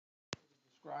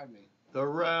describe me. The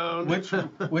round.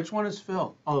 Which one is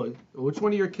Phil? Oh, which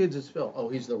one of your kids is Phil? Oh,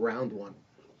 he's the round one.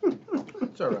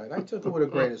 It's all right. I took it with a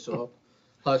grain of salt.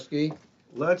 Husky.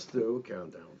 Let's do a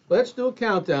countdown. Let's do a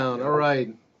countdown. All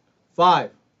right.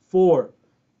 5, 4,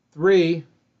 3,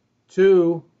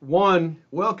 2, 1.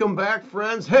 Welcome back,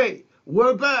 friends. Hey,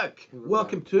 we're back.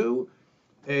 Welcome to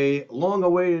a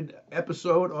long-awaited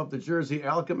episode of the Jersey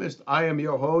Alchemist. I am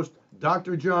your host,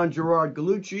 Dr. John Gerard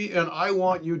Gallucci, and I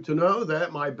want you to know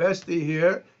that my bestie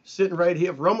here, sitting right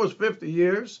here for almost 50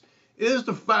 years, is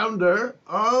the founder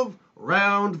of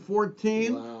Round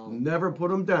 14. Wow. Never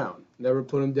put him down. Never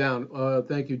put him down.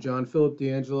 Thank you, John. Philip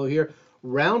D'Angelo here.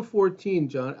 Round 14,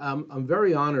 John. I'm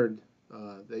very honored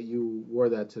that you wore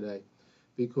that today,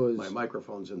 because My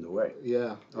microphone's in the way.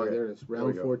 yeah, Okay, there it is. there we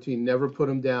Round go. 14. Never put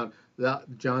him down.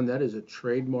 John, that is a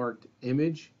trademarked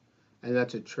image, and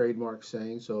that's a trademark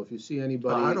saying. So if you see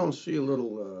anybody, I don't see a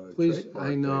little. please. trademark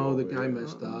I know thing the over guy here.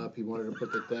 messed up. He wanted to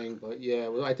put the thing, but yeah,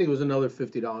 well, I think it was another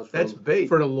 $50 for That's bait.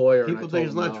 for the lawyer. and I People told think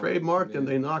it's him not no. trademarked, and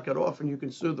Yeah. they knock it off, and you can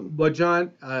sue them. But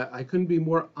John, I couldn't be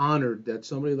more honored that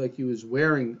somebody like you is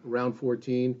wearing Round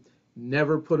 14.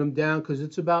 Never put him down, because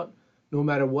it's about, no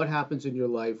matter what happens in your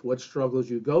life, what struggles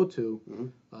you go to,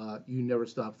 you never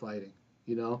stop fighting.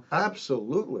 You know,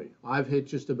 Absolutely. I've hit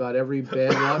just about every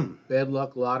bad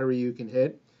luck lottery you can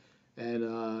hit, and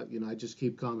I just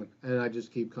keep coming, and I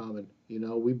just keep coming. You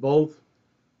know, we both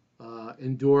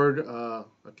endured a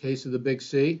case of the big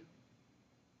C.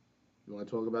 You want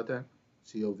to talk about that?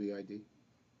 COVID.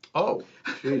 Oh,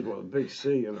 geez, well, big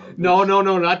C, you know. No,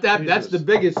 not that. That's the Jesus.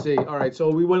 biggest C. All right, so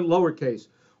we went lowercase.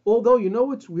 Although, you know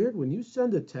what's weird? When you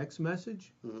send a text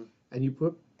message and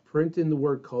you print in the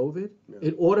word COVID,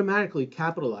 it automatically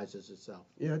capitalizes itself.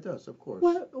 Yeah, it does, of course.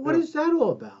 What is that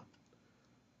all about?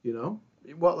 You know?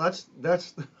 Well,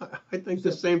 that's. I think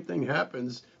the same thing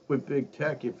happens with big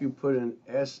tech. If you put in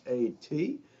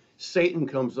SAT, Satan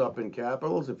comes up in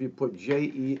capitals. If you put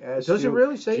JES, Does it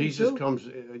really, Satan Jesus too? comes.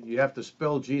 You have to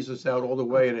spell Jesus out all the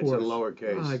way, and it's in course.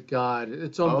 lowercase. My God,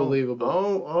 it's unbelievable.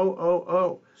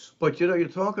 Oh. But you know, you're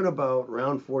talking about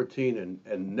round 14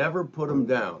 and never put them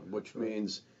down, which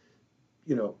means,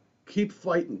 you know, keep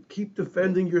fighting, keep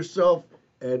defending yourself,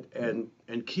 and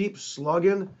keep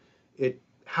slugging.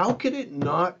 How can it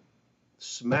not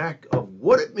smack of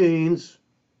what it means?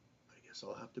 I guess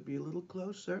I'll have to be a little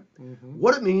closer.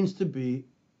 What it means to be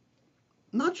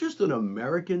not just an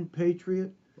American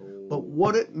patriot, but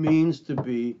what it means to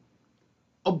be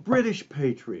a British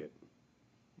patriot,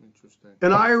 Interesting.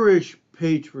 an Irish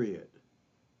patriot,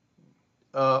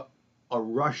 a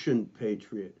Russian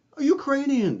patriot, a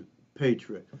Ukrainian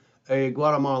patriot, a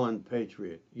Guatemalan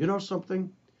patriot. You know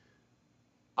something?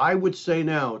 I would say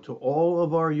now to all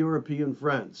of our European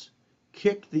friends,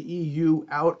 kick the EU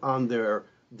out on their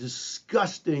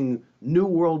disgusting New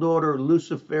World Order,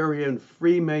 Luciferian,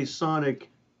 Freemasonic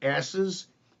asses.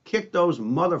 Kick those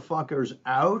motherfuckers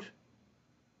out.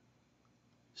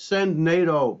 Send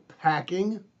NATO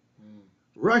packing.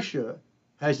 Russia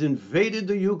has invaded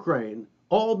the Ukraine,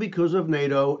 all because of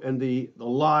NATO and the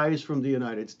lies from the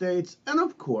United States. And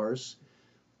of course,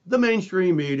 the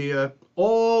mainstream media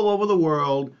all over the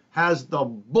world has the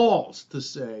balls to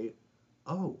say,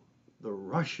 oh, the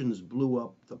Russians blew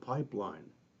up the pipeline.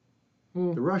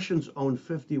 The Russians own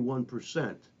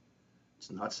 51%.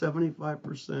 It's not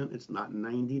 75%. It's not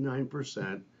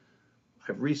 99%.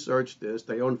 I've researched this.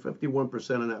 They own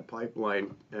 51% of that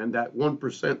pipeline, and that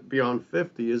 1% beyond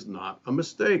 50 is not a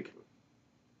mistake.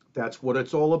 That's what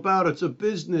it's all about. It's a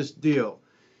business deal.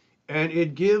 And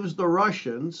it gives the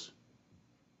Russians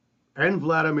and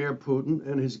Vladimir Putin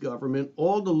and his government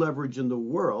all the leverage in the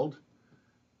world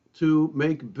to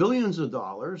make billions of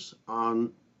dollars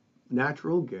on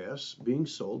natural gas being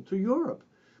sold to Europe.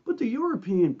 But the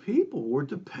European people were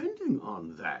depending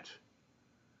on that.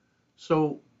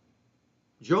 So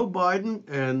Joe Biden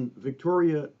and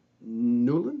Victoria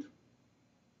Nuland,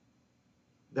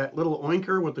 that little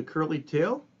oinker with the curly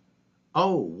tail,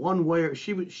 oh, one way,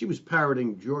 she was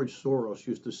parroting George Soros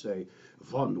used to say,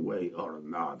 one way or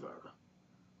another.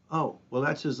 Oh, well,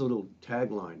 that's his little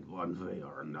tagline, one way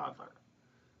or another.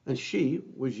 And she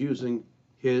was using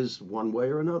his one way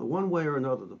or another. One way or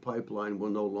another, the pipeline will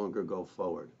no longer go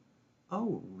forward.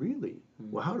 Oh, really?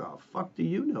 Well, how the fuck do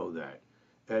you know that?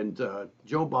 And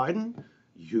Joe Biden,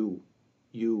 you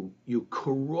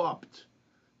corrupt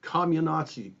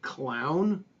Communazi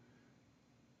clown.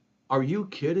 Are you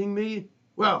kidding me?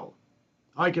 Well,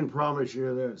 I can promise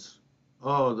you this.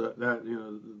 Oh, the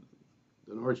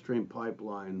Nord Stream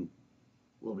pipeline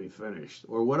will be finished,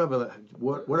 or whatever.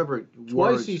 Whatever.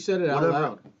 Twice he said it out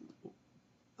loud.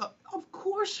 Of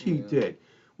course he did.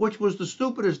 which was the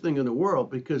stupidest thing in the world,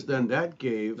 because then that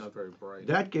gave Not very bright.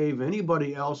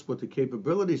 anybody else with the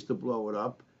capabilities to blow it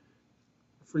up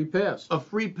Free pass. a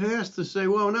free pass to say,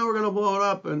 well, now we're going to blow it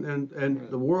up, and Yeah.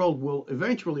 the world will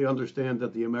eventually understand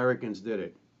that the Americans did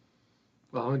it.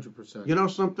 100%. You know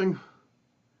something?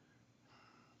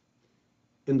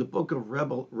 In the book of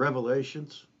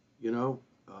Revelations, you know,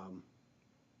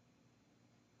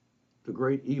 the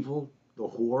great evil, the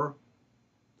whore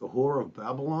of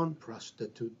Babylon,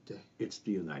 Prostitute. it's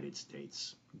the United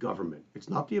States government. It's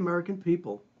not the American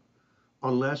people,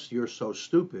 unless you're so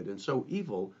stupid and so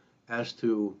evil as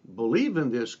to believe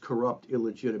in this corrupt,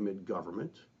 illegitimate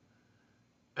government.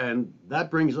 And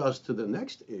that brings us to the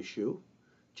next issue.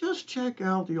 Just check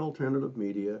out the alternative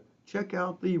media. Check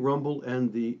out the Rumble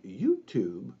and the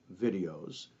YouTube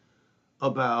videos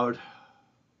about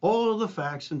all of the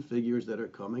facts and figures that are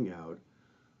coming out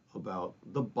about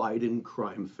the Biden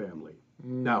crime family.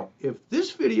 Now, if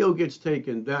this video gets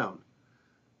taken down,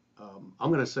 I'm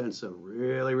going to send some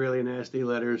really, really nasty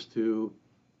letters to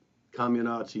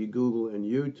Communazi, Google, and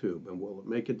YouTube. And will it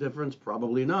make a difference?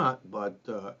 Probably not, but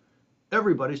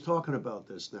everybody's talking about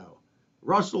this now.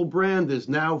 Russell Brand is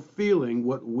now feeling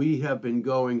what we have been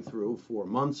going through for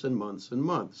months and months and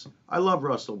months. I love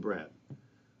Russell Brand.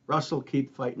 Russell,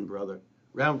 keep fighting, brother.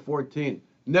 Round 14.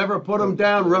 Never put him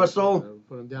down, Russell. Never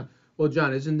put him down. Well,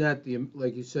 John, isn't that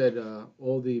like you said,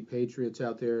 all the patriots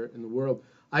out there in the world?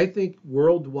 I think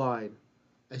worldwide,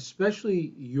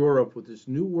 especially Europe with this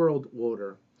new world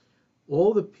order,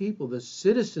 all the people, the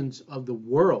citizens of the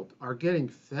world, are getting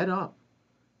fed up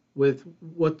with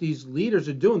what these leaders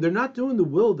are doing. They're not doing the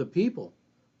will of the people.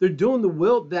 They're doing the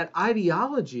will, that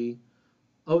ideology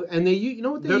of, and they, you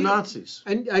know what they're Nazis.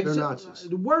 And they're Nazis.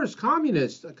 The worst,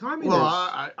 communist. Well,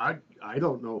 I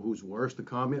don't know who's worse, the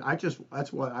communist.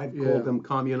 That's why I've called them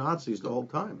communazis the whole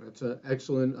time. That's an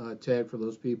excellent tag for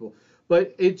those people.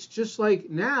 But it's just like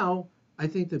now, I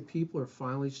think that people are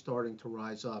finally starting to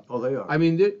rise up. Oh, they are. I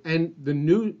mean,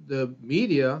 the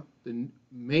media, the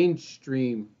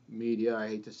mainstream media, I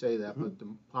hate to say that, but the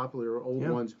popular old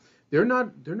ones, they're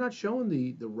not showing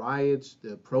the riots,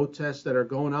 the protests that are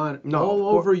going on all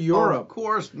over Europe. Of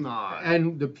course not.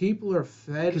 And the people are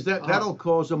fed because that'll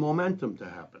cause a momentum to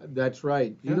happen. That's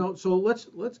right. Yeah. You know, so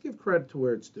let's give credit to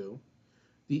where it's due.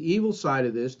 The evil side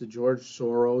of this, the George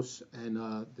Soros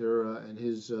and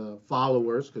his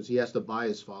followers, because he has to buy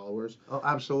his followers. Oh,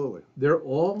 absolutely. They're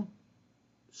all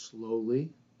slowly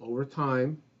over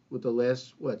time, with the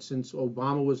last since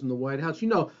Obama was in the White House. You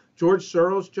know, George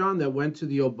Soros, John, that went to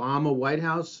the Obama White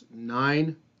House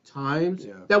 9 times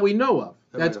that we know of.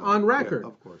 That's on record. Yeah,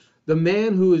 of course. The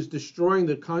man who is destroying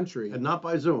the country. And not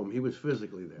by Zoom. He was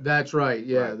physically there. That's right.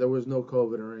 Yeah, Right. There was no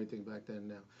COVID or anything back then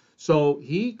now. So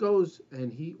he goes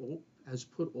and he has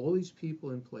put all these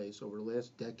people in place over the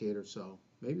last decade or so,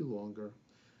 maybe longer.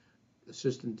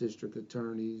 Assistant district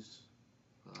attorneys,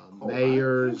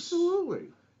 mayors. Absolutely.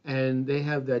 And they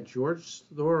have that George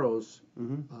Soros.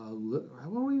 I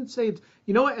won't even say it.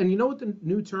 You know what? And you know what the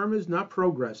new term is? Not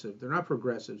progressive. They're not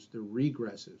progressives. They're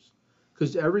regressives.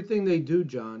 Because everything they do,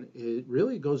 John, it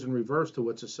really goes in reverse to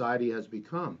what society has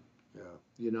become. Yeah.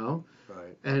 You know?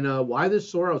 Right. And why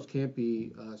this Soros can't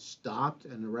be stopped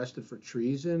and arrested for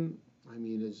treason, I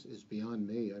mean, is beyond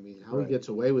me. I mean, how he gets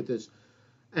away with this.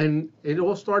 And it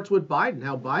all starts with Biden,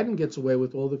 how Biden gets away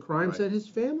with all the crimes that his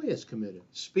family has committed.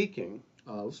 Speaking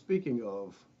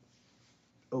of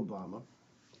Obama,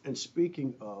 and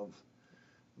speaking of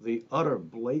the utter,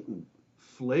 blatant,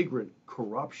 flagrant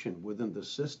corruption within the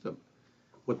system,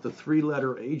 with the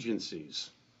 3-letter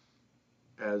agencies,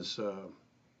 as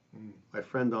my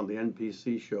friend on the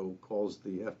NPC show calls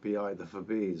the FBI the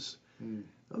FBIs.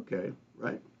 Okay,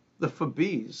 right. The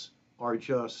FBIs are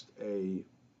just a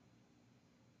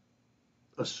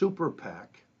super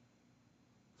PAC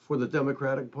for the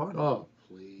Democratic Party. Oh,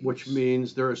 please. Which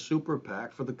means they're a super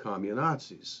PAC for the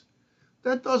communazis.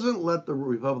 That doesn't let the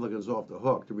Republicans off the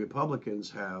hook. The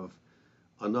Republicans have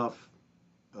enough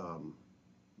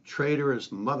traitorous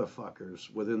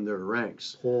motherfuckers within their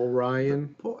ranks. Paul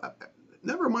Ryan.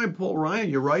 Never mind Paul Ryan,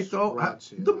 you're right though.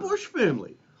 The Bush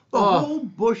family. The whole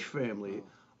Bush family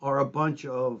are a bunch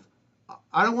of,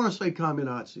 I don't want to say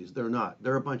communazis, they're not.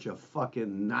 They're a bunch of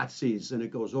fucking Nazis, and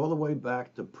it goes all the way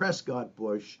back to Prescott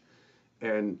Bush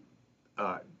and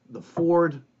the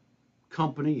Ford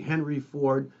company, Henry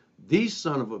Ford. These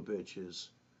son of a bitches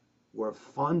were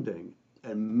funding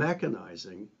and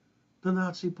mechanizing the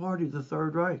Nazi Party, the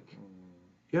Third Reich.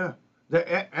 Yeah.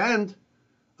 And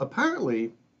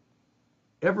apparently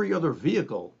every other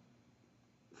vehicle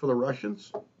for the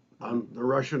Russians on the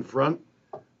Russian front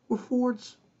were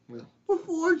Fords. Yeah. Were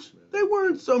Fords. They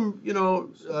weren't some,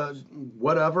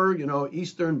 whatever,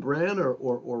 Eastern brand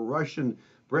or Russian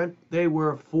brand. They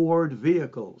were Ford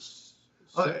vehicles.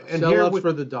 And here Sellouts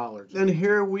for the dollar. and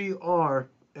here we are.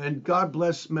 And God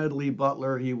bless Smedley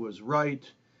Butler. He was right.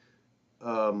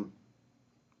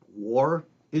 War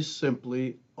is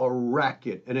simply a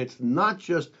racket. And it's not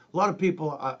just, a lot of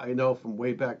people I know from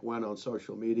way back when on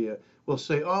social media will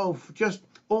say, oh, just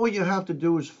all you have to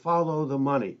do is follow the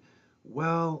money.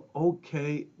 Well,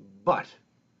 okay, but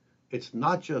it's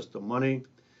not just the money.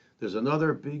 There's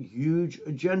another big, huge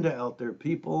agenda out there,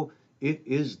 people. It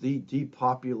is the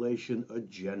depopulation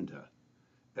agenda.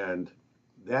 And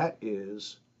that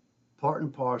is part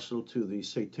and parcel to the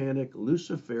satanic,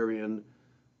 Luciferian,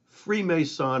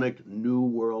 Freemasonic New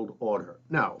World Order.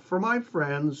 Now, for my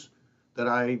friends that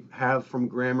I have from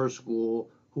grammar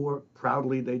school who are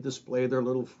proudly, they display their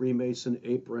little Freemason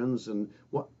aprons and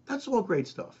what, that's all great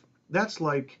stuff. That's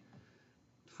like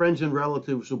friends and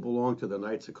relatives who belong to the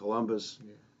Knights of Columbus.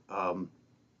 Yeah.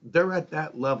 They're at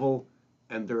that level,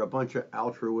 and they're a bunch of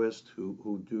altruists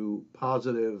who do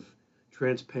positive,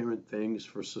 transparent things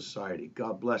for society.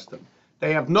 God bless them.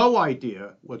 They have no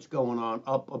idea what's going on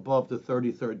up above the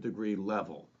 33rd degree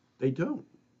level. They don't.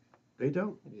 They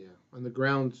don't. Yeah, on the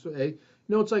ground. Hey,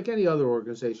 it's like any other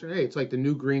organization. Hey, it's like the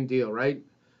New Green Deal, right?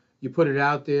 You put it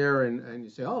out there and you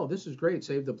say, oh, this is great,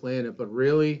 save the planet. But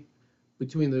really,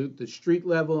 between the street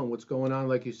level and what's going on,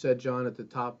 like you said, John, at the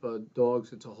top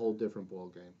dogs, it's a whole different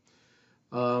ball game.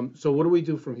 So what do we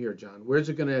do from here, John? Where's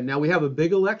it going to end? Now, we have a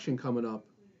big election coming up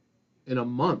in a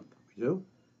month. We do?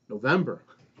 November.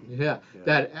 Yeah,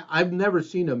 that I've never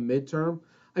seen a midterm.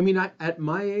 I mean, at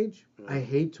my age, I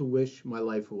hate to wish my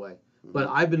life away, but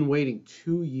I've been waiting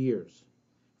 2 years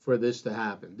for this to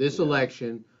happen, this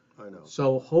election. I know.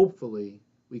 So hopefully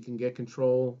we can get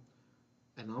control.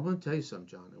 And I'm going to tell you something,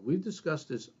 John. We've discussed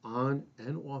this on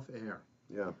and off air.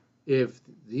 Yeah. If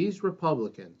these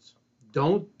Republicans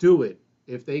don't do it,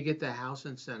 if they get the House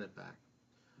and Senate back,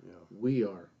 we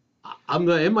are.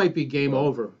 It might be game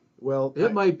over. Well,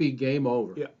 it might be game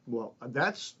over. Yeah. Well,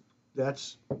 that's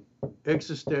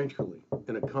existentially,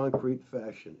 in a concrete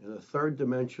fashion, in a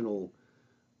third-dimensional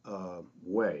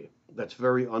way. That's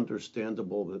very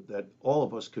understandable that all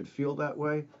of us could feel that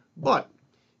way. But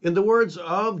in the words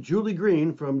of Julie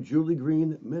Green from Julie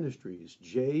Green Ministries,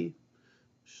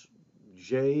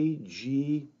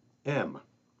 JGM,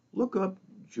 look up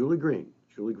Julie Green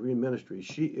Ministries.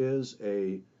 She is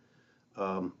a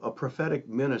prophetic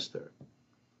minister.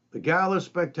 The gal is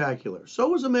spectacular.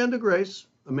 So is Amanda Grace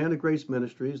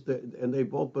Ministries, and they've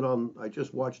both been on. I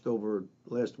just watched over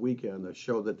last weekend a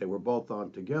show that they were both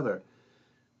on together.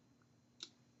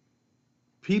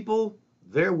 People,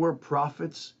 there were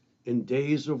prophets in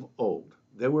days of old.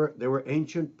 There were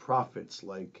ancient prophets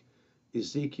like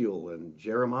Ezekiel and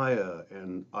Jeremiah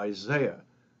and Isaiah.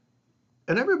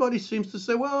 And everybody seems to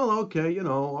say, well, okay,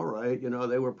 all right,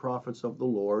 they were prophets of the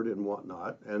Lord and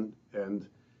whatnot.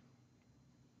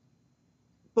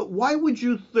 But why would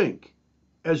you think,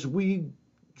 as we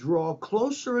draw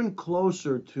closer and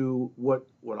closer to what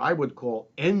I would call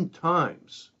end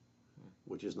times,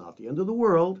 which is not the end of the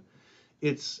world,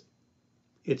 it's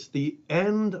the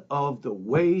end of the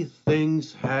way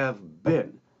things have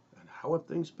been. And how have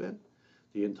things been?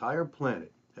 The entire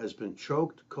planet has been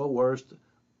choked, coerced,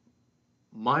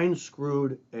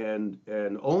 mind-screwed, and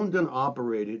owned and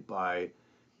operated by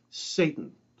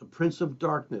Satan, the Prince of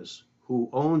Darkness, who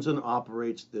owns and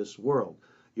operates this world.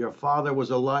 Your father was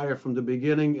a liar from the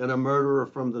beginning and a murderer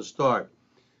from the start.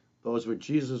 Those were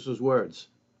Jesus' words.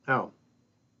 Now,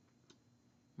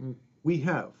 we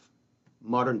have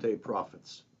modern-day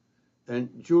prophets. And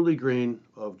Julie Green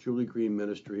of Julie Green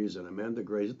Ministries and Amanda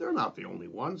Grace, they're not the only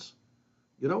ones.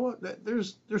 You know what?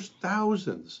 There's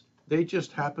thousands. They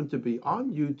just happen to be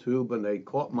on YouTube, and they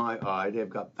caught my eye. They've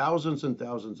got thousands and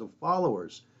thousands of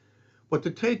followers. But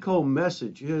the take-home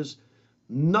message is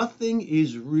nothing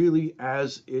is really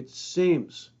as it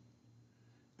seems.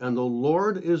 And the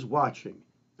Lord is watching,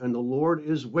 and the Lord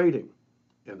is waiting.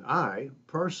 And I,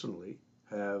 personally,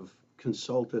 have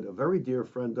consulted a very dear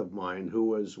friend of mine who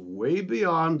was way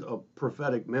beyond a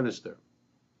prophetic minister.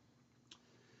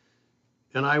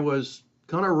 And I was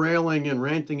kind of railing and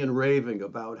ranting and raving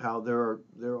about how there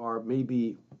are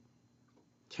maybe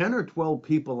 10 or 12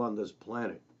 people on this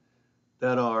planet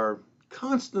that are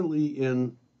constantly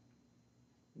in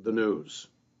the news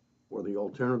or the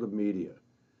alternative media.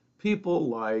 People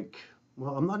like,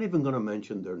 well, I'm not even going to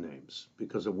mention their names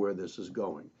because of where this is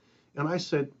going. And I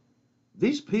said,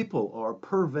 these people are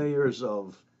purveyors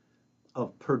of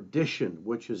perdition,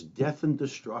 which is death and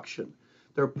destruction.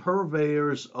 They're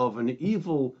purveyors of an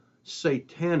evil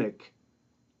satanic,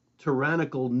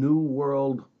 tyrannical new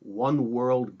world, one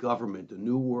world government, the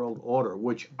new world order,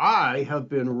 which I have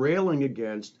been railing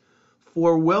against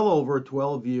for well over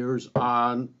 12 years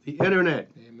on the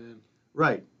internet. Amen.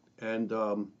 Right. And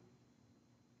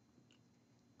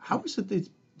how is it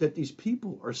that these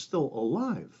people are still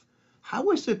alive?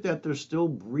 How is it that they're still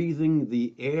breathing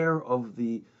the air of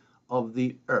the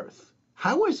earth?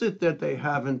 How is it that they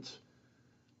haven't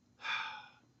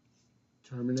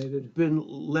Terminated? been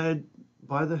led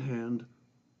by the hand?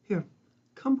 Here,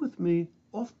 come with me,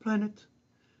 off planet,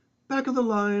 back of the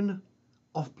line,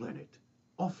 off planet,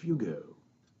 off you go.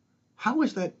 How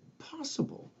is that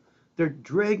possible? They're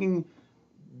dragging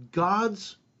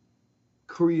God's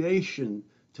creation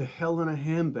to hell in a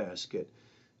handbasket.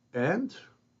 And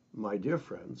my dear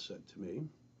friend said to me,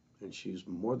 and she's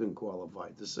more than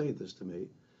qualified to say this to me,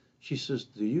 she says,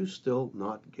 do you still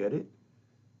not get it?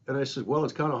 And I said, well,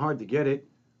 it's kind of hard to get it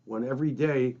when every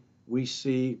day we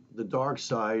see the dark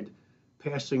side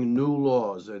passing new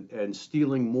laws and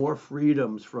stealing more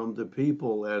freedoms from the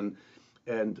people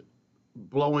and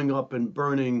blowing up and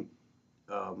burning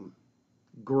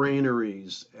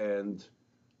granaries and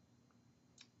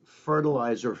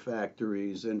fertilizer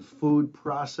factories and food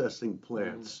processing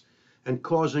plants and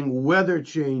causing weather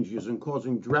changes and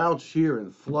causing droughts here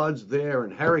and floods there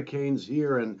and hurricanes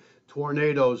here and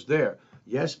tornadoes there.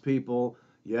 Yes, people,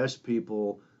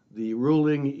 the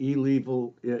ruling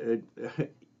evil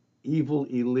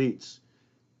elites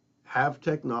have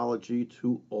technology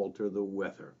to alter the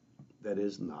weather. That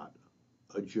is not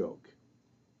a joke.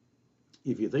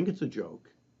 If you think it's a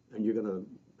joke and you're going to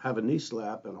have a knee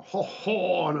slap and a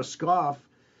ho-ho and a scoff,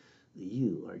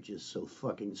 you are just so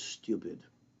fucking stupid.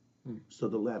 So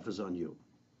the laugh is on you.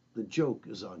 The joke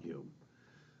is on you.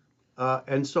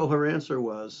 And so her answer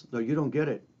was, no, you don't get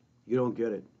it. You don't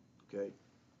get it, okay?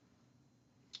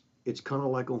 It's kind of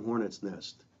like a hornet's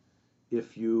nest.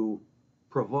 If you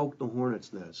provoke the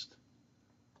hornet's nest,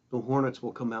 the hornets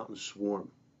will come out and swarm.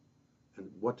 And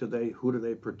who do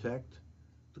they protect?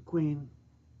 The queen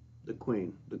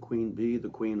bee, the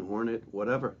queen hornet,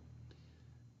 whatever.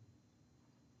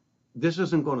 This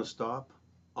isn't going to stop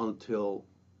until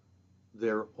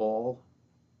they're all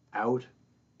out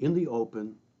in the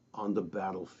open on the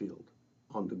battlefield,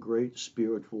 on the great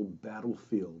spiritual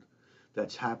battlefield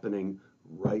that's happening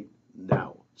right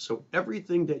now. So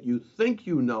everything that you think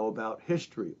you know about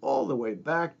history, all the way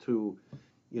back to,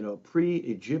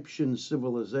 pre-Egyptian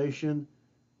civilization,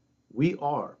 we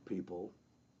are, people,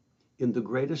 in the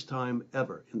greatest time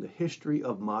ever in the history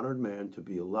of modern man to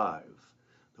be alive.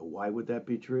 Now, why would that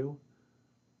be true?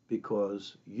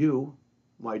 Because you,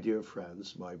 my dear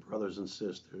friends, my brothers and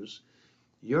sisters,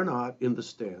 you're not in the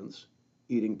stands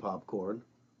eating popcorn,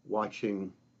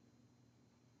 watching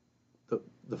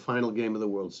the final game of the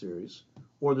World Series,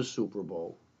 or the Super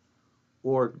Bowl,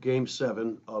 or Game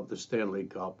 7 of the Stanley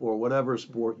Cup, or whatever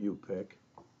sport you pick.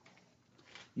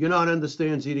 You're not in the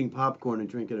stands eating popcorn and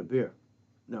drinking a beer.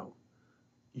 No.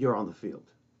 You're on the field.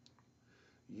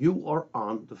 You are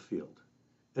on the field.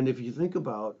 And if you think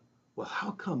about, well,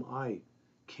 how come I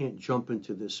can't jump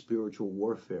into this spiritual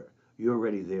warfare? You're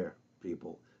already there,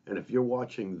 people. And if you're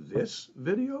watching this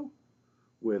video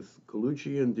with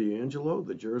Colucci and D'Angelo,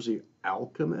 the Jersey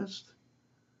alchemist,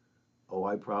 oh,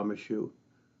 I promise you,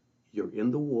 you're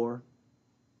in the war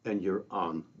and you're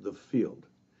on the field.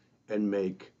 And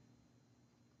make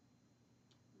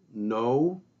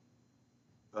no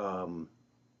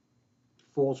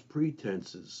false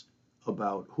pretenses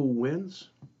about who wins.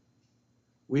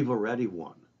 We've already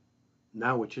won.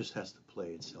 Now it just has to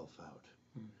play itself out.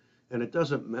 And it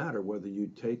doesn't matter whether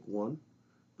you take one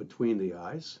between the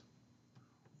eyes,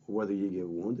 or whether you get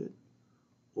wounded,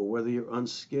 or whether you're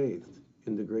unscathed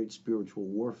in the great spiritual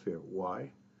warfare.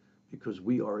 Why? Because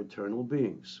we are eternal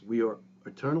beings. We are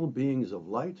eternal beings of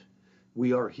light.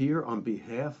 We are here on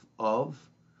behalf of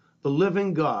the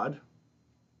living God.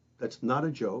 That's not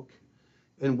a joke.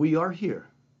 And we are here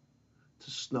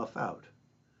to snuff out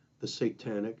the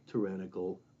satanic,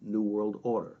 tyrannical New World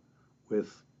Order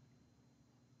with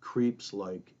creeps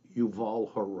like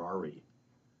Yuval Harari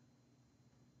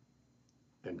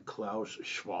and Klaus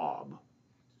Schwab.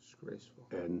 Disgraceful.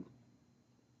 And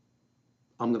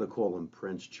I'm going to call him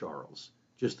Prince Charles,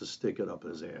 just to stick it up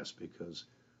his ass, because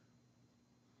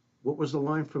what was the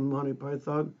line from Monty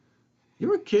Python?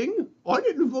 You're a king? I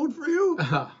didn't vote for you.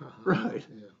 Right.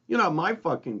 Yeah. You're not my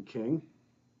fucking king.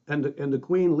 And the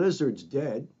queen lizard's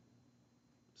dead.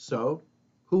 So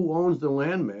who owns the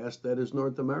landmass that is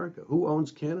North America? Who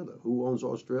owns Canada? Who owns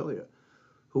Australia?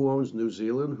 Who owns New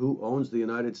Zealand? Who owns the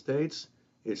United States?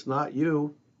 It's not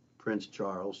you, Prince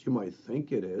Charles. You might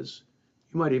think it is.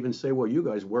 You might even say, well, you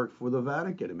guys work for the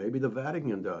Vatican, and maybe the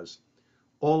Vatican does.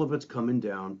 All of it's coming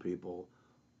down, people.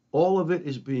 All of it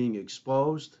is being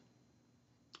exposed.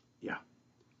 Yeah.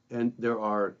 And there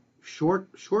are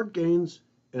short gains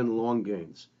and long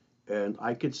gains. And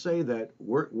I could say that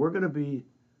we're going to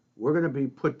be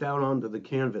put down onto the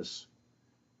canvas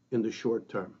in the short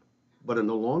term. But in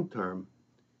the long term,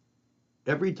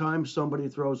 every time somebody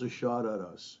throws a shot at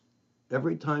us,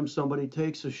 every time somebody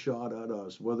takes a shot at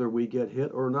us, whether we get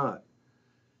hit or not,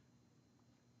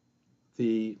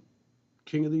 the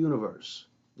King of the universe,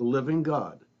 the living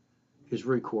God, is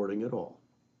recording it all.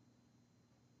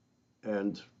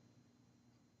 And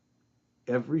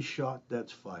every shot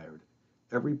that's fired,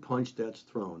 every punch that's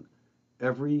thrown,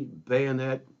 every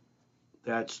bayonet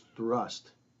that's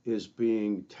thrust is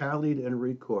being tallied and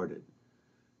recorded.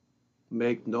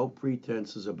 Make no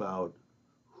pretenses about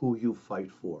who you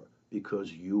fight for,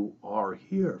 because you are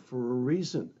here for a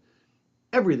reason.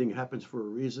 Everything happens for a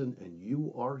reason, and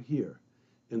you are here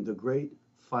in the great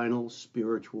final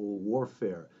spiritual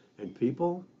warfare. And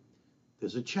people,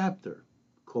 there's a chapter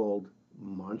called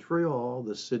Montreal,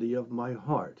 the City of My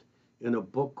Heart, in a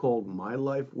book called My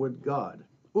Life with God.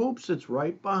 Oops, it's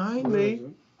right behind me.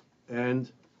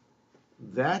 And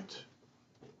that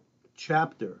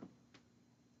chapter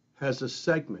has a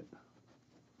segment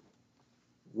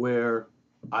where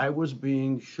I was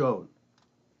being shown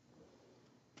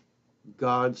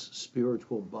God's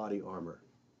spiritual body armor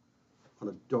on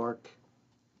a dark,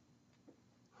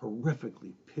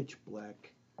 horrifically pitch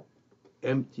black,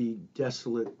 empty,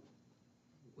 desolate,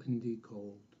 windy,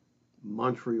 cold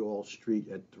Montreal street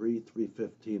at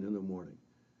 3:15 in the morning.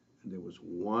 And there was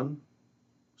one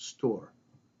store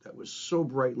that was so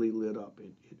brightly lit up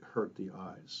it hurt the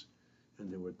eyes.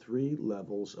 And there were 3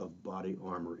 levels of body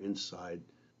armor inside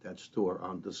that store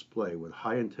on display with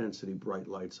high intensity bright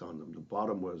lights on them. The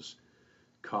bottom was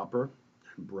copper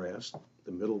and brass,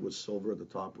 the middle was silver, the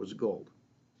top was gold.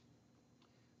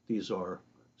 These are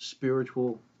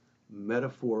spiritual,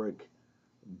 metaphoric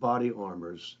body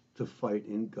armors to fight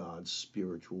in God's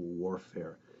spiritual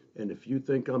warfare. And if you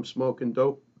think I'm smoking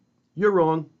dope, you're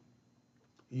wrong.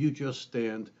 You just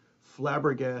stand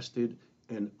flabbergasted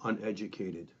and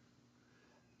uneducated.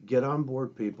 Get on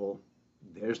board, people.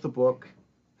 There's the book.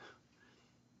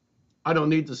 I don't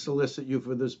need to solicit you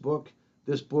for this book.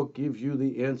 This book gives you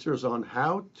the answers on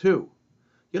how to.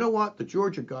 You know what? The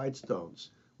Georgia Guidestones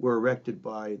were erected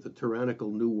by the tyrannical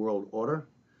New World Order,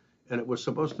 and it was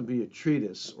supposed to be a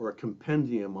treatise or a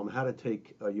compendium on how to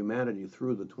take humanity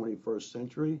through the 21st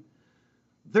century.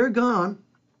 They're gone.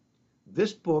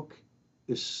 This book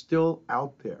is still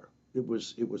out there. It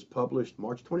was published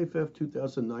March 25th,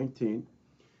 2019,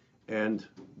 and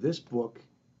this book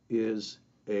is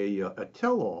a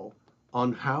tell-all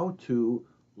on how to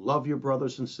love your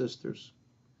brothers and sisters.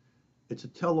 It's a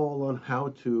tell-all on how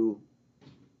to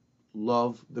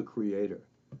love the Creator.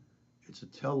 It's a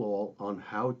tell-all on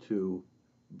how to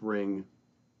bring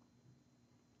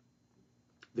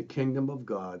the kingdom of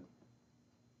God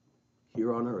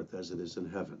here on earth as it is in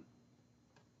heaven.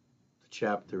 The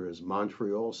chapter is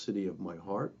Montreal, City of My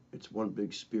Heart. It's one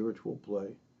big spiritual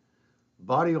play.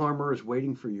 Body armor is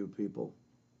waiting for you, people.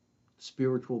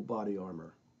 Spiritual body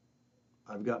armor.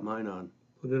 I've got mine on.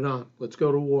 Put it on. Let's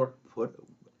go to war. The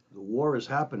war is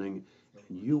happening,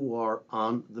 and you are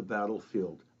on the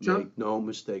battlefield. John, Make no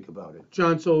mistake about it.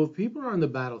 John, so if people are on the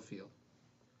battlefield,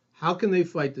 how can they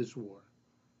fight this war?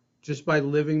 Just by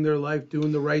living their life,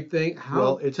 doing the right thing?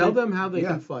 Tell them how they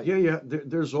can fight. Yeah.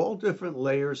 There's all different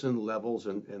layers and levels,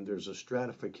 and there's a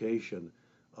stratification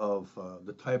of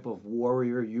the type of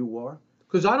warrior you are.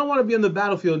 Because I don't want to be on the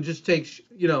battlefield and just take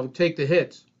the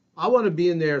hits. I want to be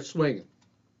in there swinging.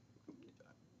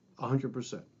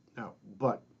 100%. Now,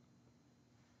 but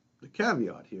the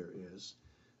caveat here is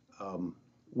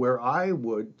where I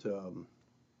would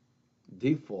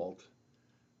default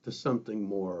to something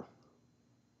more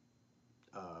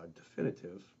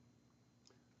definitive.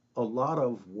 A lot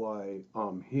of why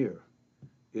I'm here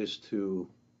is to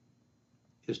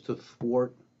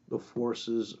thwart the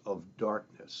forces of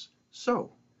darkness.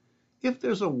 So, if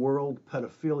there's a world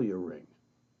pedophilia ring,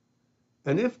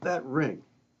 and if that ring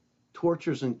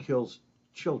tortures and kills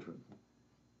children,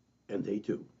 and they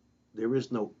do, there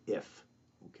is no if,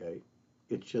 okay?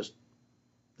 It's just,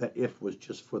 that if was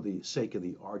just for the sake of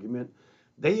the argument.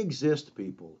 They exist,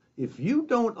 people. If you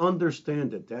don't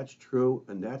understand that that's true,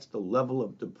 and that's the level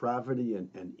of depravity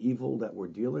and evil that we're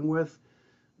dealing with,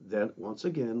 then once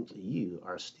again, you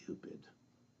are stupid,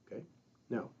 okay?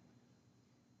 Now,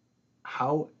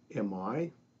 how am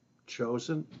I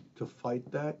chosen to fight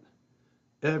that?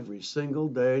 Every single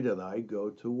day that I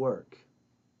go to work.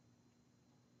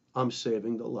 I'm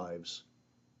saving the lives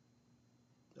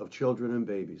of children and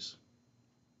babies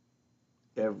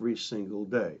every single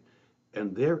day.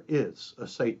 And there is a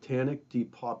satanic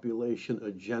depopulation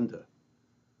agenda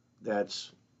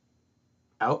that's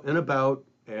out and about,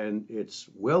 and it's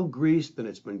well greased, and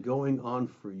it's been going on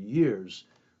for years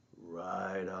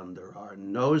right under our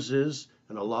noses,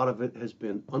 and a lot of it has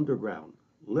been underground,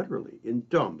 literally in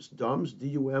DUMBs,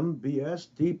 DUMBS,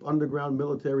 deep underground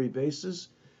military bases.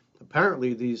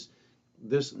 Apparently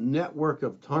this network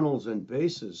of tunnels and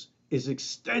bases is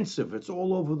extensive. It's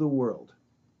all over the world.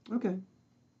 Okay.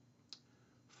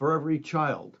 For every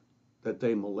child that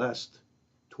they molest,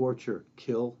 torture,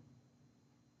 kill,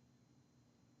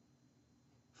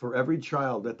 for every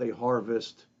child that they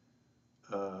harvest,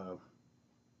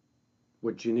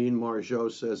 what Janine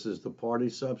Margeau says is the party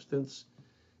substance,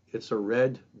 it's a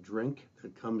red drink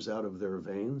that comes out of their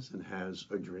veins and has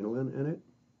adrenaline in it.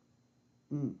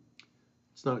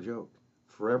 It's not a joke.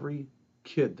 For every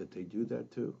kid that they do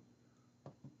that to,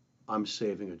 I'm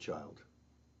saving a child.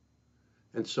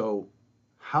 And so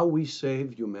how we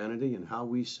save humanity and how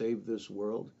we save this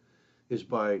world is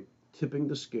by tipping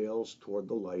the scales toward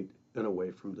the light and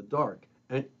away from the dark.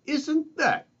 And isn't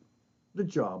that the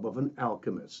job of an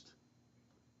alchemist?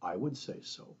 I would say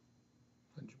so.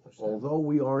 100%. Although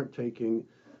we aren't taking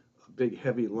a big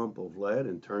heavy lump of lead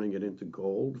and turning it into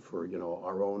gold for,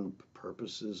 our own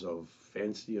purposes of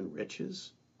fancy and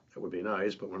riches, that would be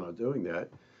nice, but we're not doing that.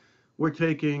 We're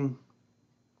turning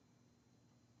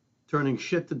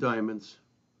shit to diamonds.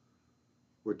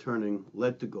 We're turning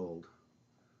lead to gold.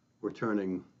 We're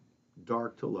turning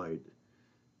dark to light.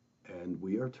 And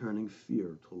we are turning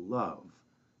fear to love.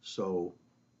 So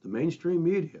the mainstream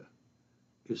media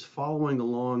is following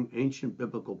along ancient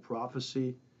biblical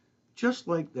prophecy, just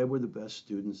like they were the best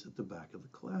students at the back of the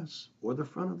class or the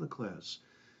front of the class.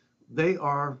 They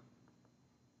are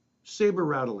saber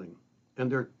rattling,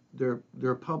 and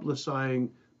they're publicizing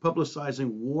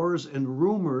wars and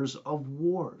rumors of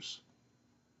wars.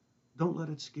 Don't let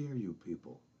it scare you,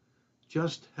 people.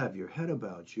 Just have your head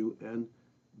about you and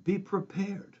be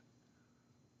prepared.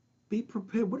 Be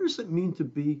prepared. What does it mean to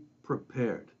be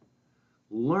prepared?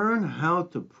 Learn how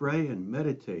to pray and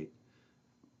meditate.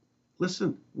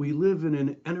 Listen, we live in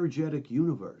an energetic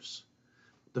universe.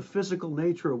 The physical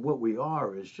nature of what we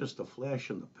are is just a flash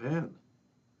in the pan.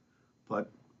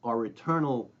 But our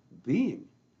eternal being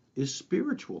is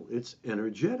spiritual. It's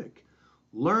energetic.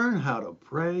 Learn how to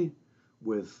pray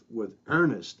with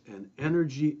earnest and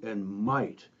energy and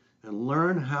might. And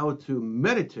learn how to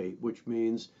meditate, which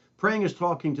means praying is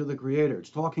talking to the Creator. It's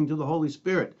talking to the Holy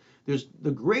Spirit. There's the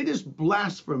greatest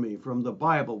blasphemy from the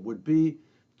Bible would be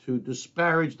to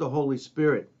disparage the Holy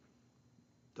Spirit.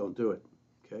 Don't do it,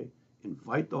 okay?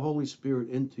 Invite the Holy Spirit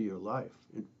into your life.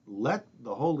 And let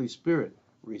the Holy Spirit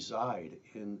reside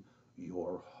in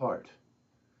your heart.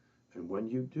 And when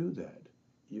you do that,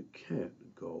 you can't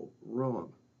go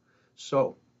wrong.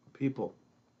 So, people,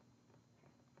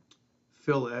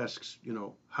 Phil asks,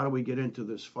 how do we get into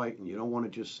this fight? And you don't want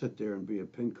to just sit there and be a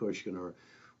pincushion or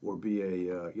be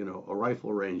a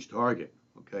rifle range target.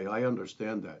 Okay, I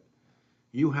understand that.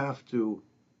 You have to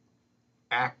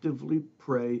actively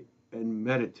pray and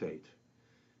meditate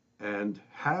and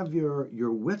have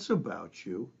your wits about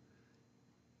you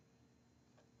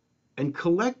and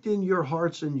collect in your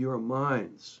hearts and your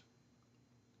minds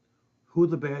who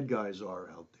the bad guys are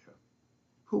out there.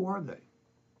 Who are they?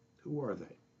 Who are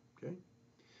they? Okay?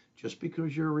 Just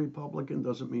because you're a Republican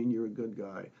doesn't mean you're a good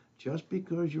guy. Just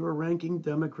because you're a ranking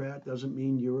Democrat doesn't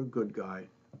mean you're a good guy.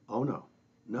 Oh, no.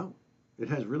 No. It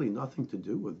has really nothing to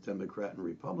do with Democrat and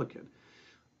Republican.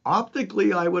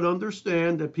 Optically, I would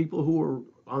understand that people who are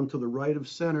onto the right of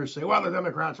center say, well, the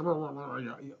Democrats,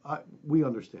 we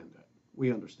understand that.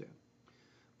 We understand.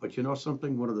 But you know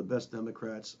something? One of the best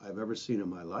Democrats I've ever seen in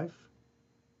my life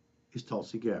is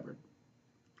Tulsi Gabbard.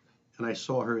 And I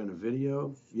saw her in a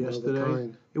video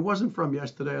yesterday. It wasn't from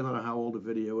yesterday. I don't know how old the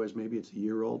video is. Maybe it's a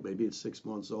year old. Maybe it's 6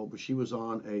 months old. But she was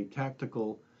on a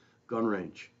tactical gun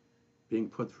range being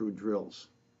put through drills.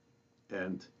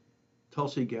 And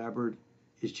Tulsi Gabbard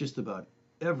is just about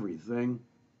everything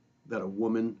that a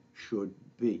woman should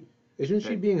be. Isn't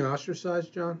she being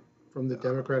ostracized, John, from the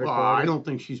Democratic Well, Party? I don't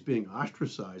think she's being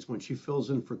ostracized when she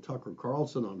fills in for Tucker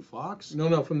Carlson on Fox.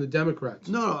 No, from the Democrats.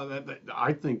 No,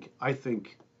 I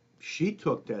think she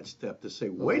took that step to say,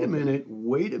 wait a minute.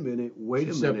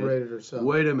 She separated herself.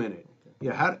 Wait a minute. Okay.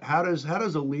 Yeah, how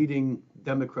does a leading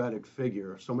Democratic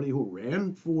figure, somebody who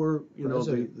ran for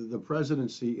the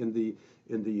presidency in the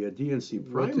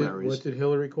DNC primaries, what did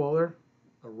Hillary call her?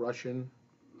 A Russian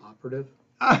operative?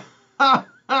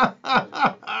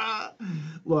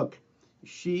 Look,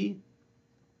 she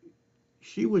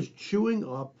was chewing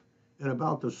up and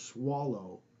about to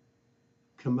swallow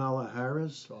Kamala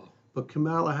Harris, Oh. but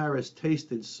Kamala Harris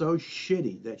tasted so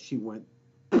shitty that she went.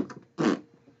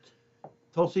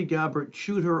 Tulsi Gabbard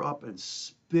chewed her up and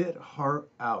spit her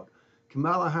out.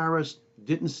 Kamala Harris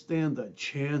didn't stand a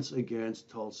chance against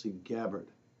Tulsi Gabbard.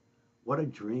 What a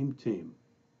dream team.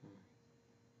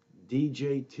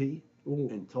 DJT Ooh.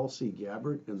 and Tulsi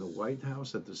Gabbard in the White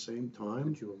House at the same time.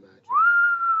 Could you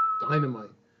imagine? Dynamite.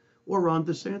 Or Ron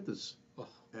DeSantis Oh.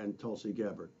 and Tulsi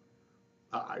Gabbard.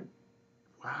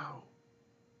 Wow.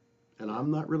 And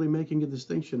I'm not really making a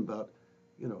distinction about,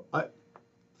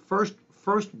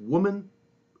 first woman,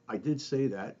 I did say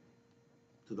that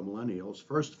to the millennials,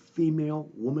 first female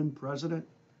woman president.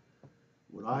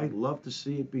 Would I love to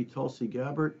see it be Tulsi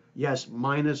Gabbard? Yes,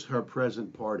 minus her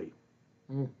present party.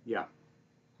 Mm. Yeah.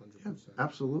 100%.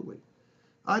 Absolutely.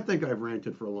 I think I've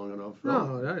ranted for long enough.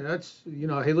 No, that's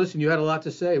Hey, listen, you had a lot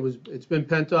to say. It's been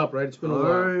pent up, right? It's been a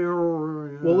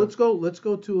while. Well, let's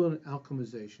go to an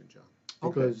alchemization, John,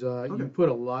 because you put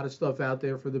a lot of stuff out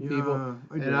there for the people,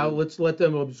 let's let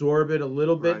them absorb it a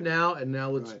little bit now, and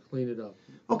now let's clean it up.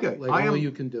 Okay, like only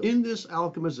you can do. In this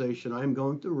alchemization, I am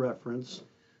going to reference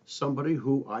somebody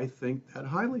who I think that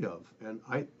highly of, and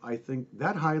I think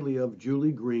that highly of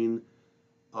Julie Green.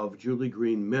 Of Julie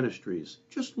Green Ministries.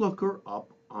 Just look her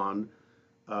up on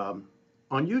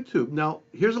YouTube. Now,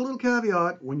 here's a little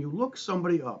caveat. When you look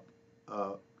somebody up,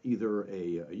 either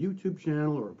a YouTube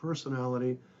channel or a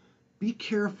personality, be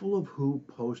careful of who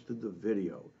posted the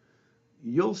video.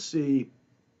 You'll see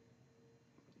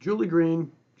Julie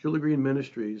Green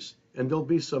Ministries, and there'll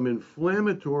be some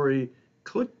inflammatory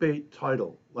clickbait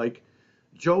title, like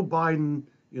Joe Biden,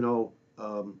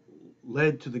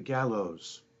 led to the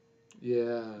gallows.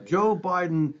 Yeah. Joe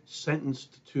Biden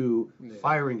sentenced to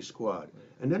firing squad.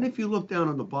 And then if you look down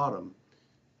on the bottom,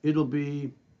 there'll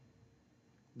be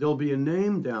a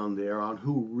name down there on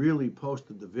who really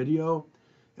posted the video.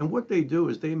 And what they do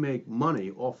is they make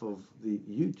money off of the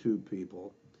YouTube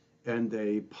people, and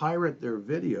they pirate their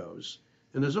videos,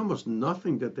 and there's almost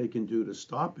nothing that they can do to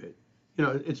stop it.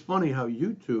 It's funny how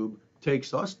YouTube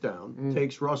takes us down,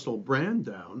 takes Russell Brand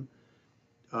down,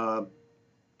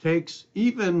 takes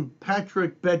even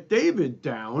Patrick Bet-David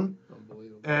down,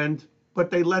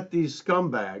 but they let these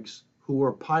scumbags who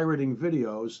are pirating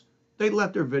videos, they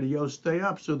let their videos stay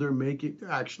up, so they're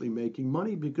actually making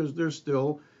money because they're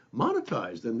still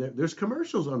monetized, and there's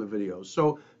commercials on the videos.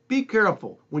 So be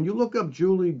careful. When you look up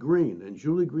Julie Green and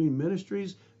Julie Green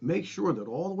Ministries, make sure that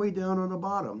all the way down on the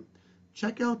bottom,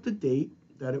 check out the date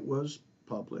that it was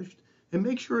published, and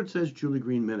make sure it says Julie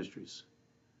Green Ministries.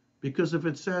 Because if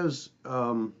it says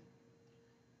Siddharth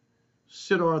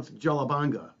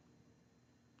Jalabanga,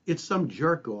 it's some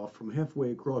jerk-off from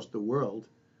halfway across the world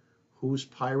who's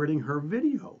pirating her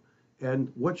video.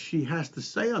 And what she has to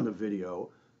say on the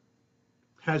video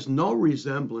has no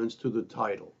resemblance to the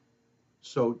title.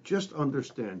 So just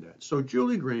understand that. So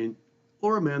Julie Green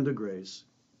or Amanda Grace,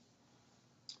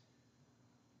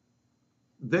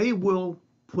 they will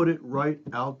put it right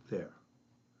out there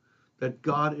that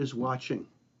God is watching.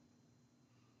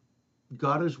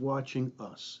 God is watching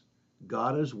us.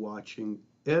 God is watching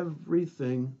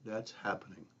everything that's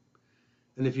happening.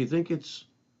 And if you think it's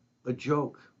a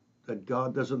joke that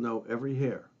God doesn't know every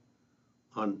hair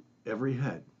on every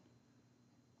head,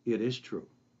 it is true.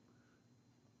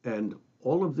 And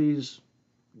all of these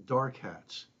dark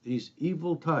hats, these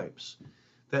evil types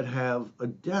that have a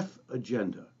death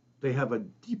agenda, they have a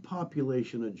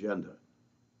depopulation agenda.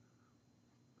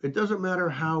 It doesn't matter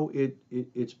how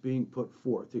it's being put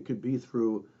forth. It could be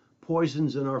through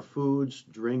poisons in our foods,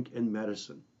 drink, and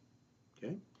medicine.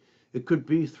 Okay? It could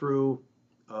be through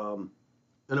an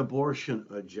abortion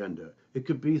agenda. It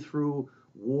could be through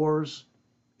wars.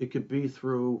 It could be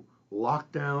through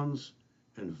lockdowns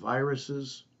and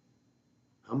viruses.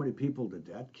 How many people did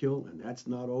that kill? And that's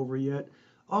not over yet.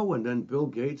 Oh, and then Bill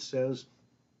Gates says,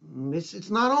 it's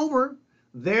not over.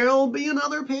 There'll be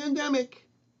another pandemic.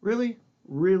 Really?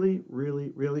 Really,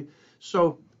 really, really.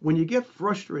 So when you get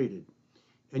frustrated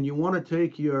and you want to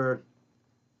take your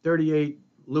 38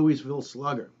 Louisville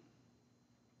Slugger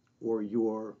or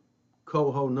your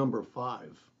Coho number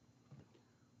 5,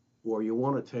 or you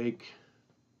want to take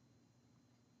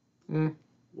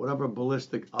whatever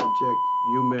ballistic object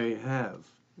you may have,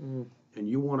 and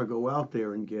you want to go out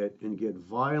there and get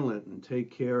violent and take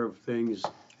care of things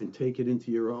and take it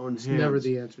into your own hands. It's never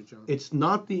the answer, John. It's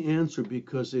not the answer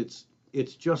because it's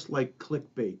just like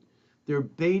clickbait. They're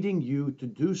baiting you to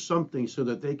do something so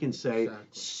that they can say,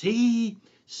 see,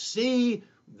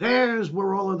 There's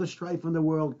where all of the strife in the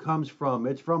world comes from.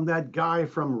 It's from that guy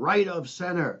from right of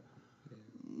center.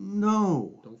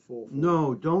 No. Don't fall for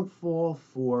No, don't fall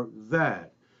for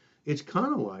that. It's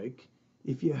kind of like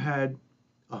if you had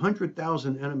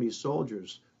 100,000 enemy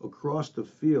soldiers across the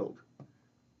field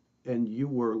and you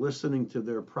were listening to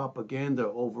their propaganda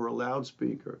over a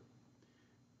loudspeaker,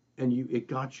 and it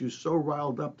got you so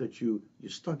riled up that you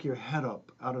stuck your head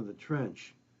up out of the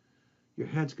trench. Your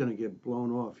head's going to get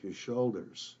blown off your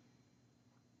shoulders.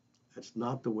 That's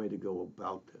not the way to go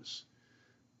about this.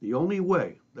 The only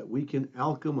way that we can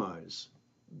alchemize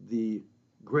the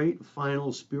great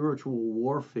final spiritual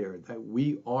warfare that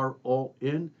we are all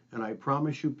in, and I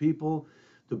promise you people,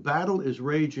 the battle is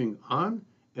raging on,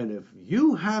 and if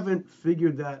you haven't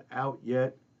figured that out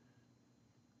yet,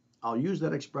 I'll use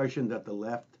that expression that the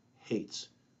left hates.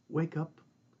 Wake up,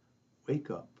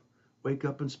 wake up, wake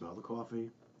up and smell the coffee,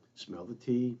 smell the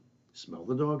tea, smell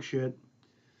the dog shit,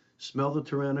 smell the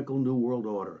tyrannical New World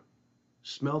Order,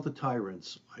 smell the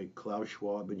tyrants like Klaus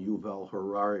Schwab and Yuval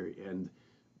Harari and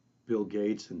Bill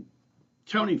Gates and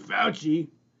Tony Fauci.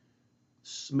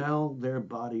 Smell their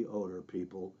body odor,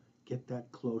 people. Get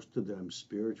that close to them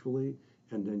spiritually,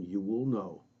 and then you will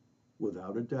know,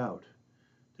 without a doubt,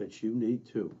 that you need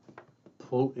to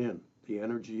pull in the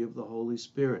energy of the Holy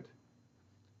Spirit.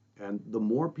 And the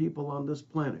more people on this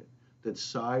planet that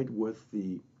side with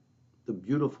the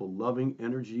beautiful, loving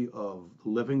energy of the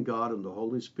living God and the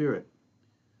Holy Spirit,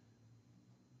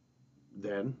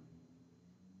 then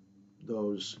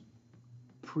those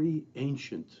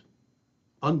pre-ancient,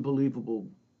 unbelievable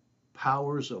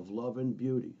powers of love and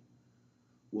beauty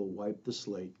will wipe the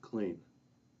slate clean,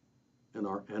 and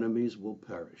our enemies will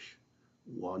perish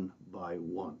one by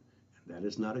one. And that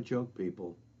is not a joke,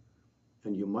 people.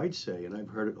 And you might say, and I've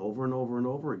heard it over and over and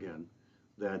over again,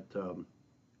 that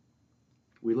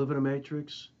we live in a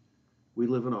matrix, we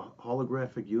live in a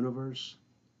holographic universe,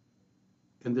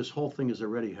 and this whole thing has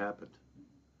already happened.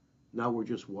 Now we're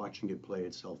just watching it play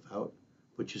itself out,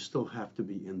 but you still have to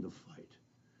be in the fight.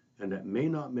 And that may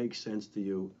not make sense to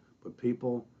you, but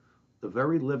people, the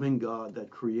very living God that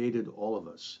created all of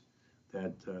us,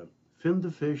 that finned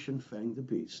the fish and fanged the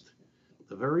beast,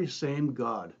 the very same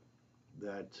God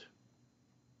that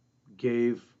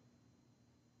gave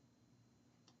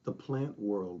the plant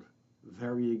world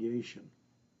variegation,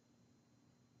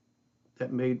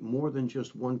 that made more than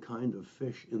just one kind of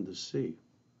fish in the sea,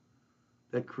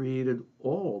 that created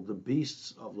all the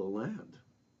beasts of the land,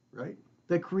 right?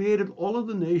 That created all of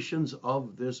the nations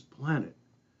of this planet.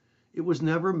 It was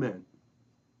never meant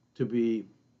to be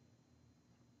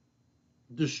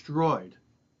destroyed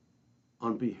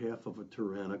on behalf of a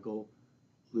tyrannical,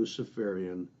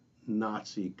 Luciferian,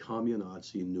 Nazi,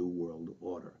 Communazi New World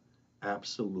Order.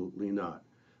 Absolutely not.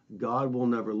 God will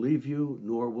never leave you,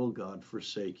 nor will God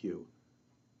forsake you.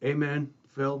 Amen,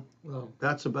 Phil. Well,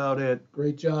 that's about it.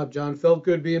 Great job, John. Felt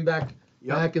good being back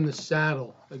Yep. back in the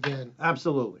saddle again.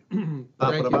 Absolutely.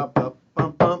 Thank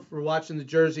you for watching the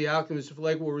Jersey Alchemist. If you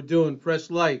like what we're doing,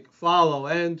 press like, follow,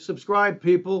 and Subscribe,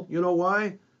 people. You know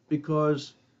why?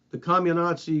 Because the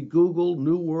Communazi Google,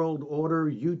 New World Order,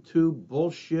 YouTube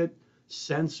bullshit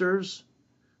censors,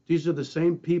 these are the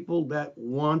same people that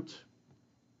want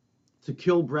to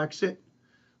kill Brexit.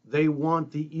 They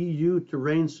want the EU to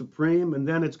reign supreme, and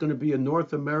then it's going to be a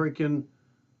North American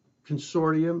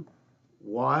consortium.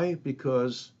 Why?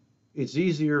 Because it's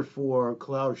easier for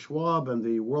Klaus Schwab and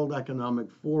the World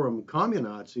Economic Forum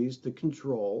communazis to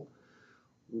control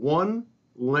one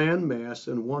landmass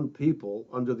and one people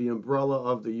under the umbrella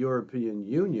of the European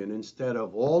Union instead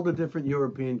of all the different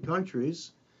European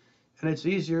countries, and it's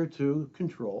easier to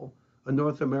control a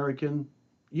North American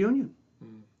Union.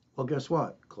 Well, guess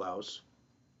what, Klaus?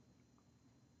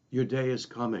 Your day is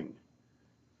coming.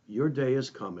 Your day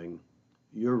is coming.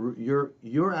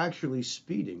 You're actually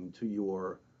speeding to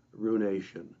your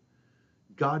ruination.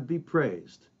 God be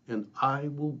praised, and I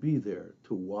will be there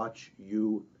to watch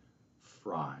you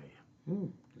fry.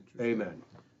 Amen.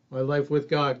 My life with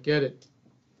God. Get it.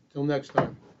 Till next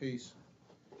time. Peace.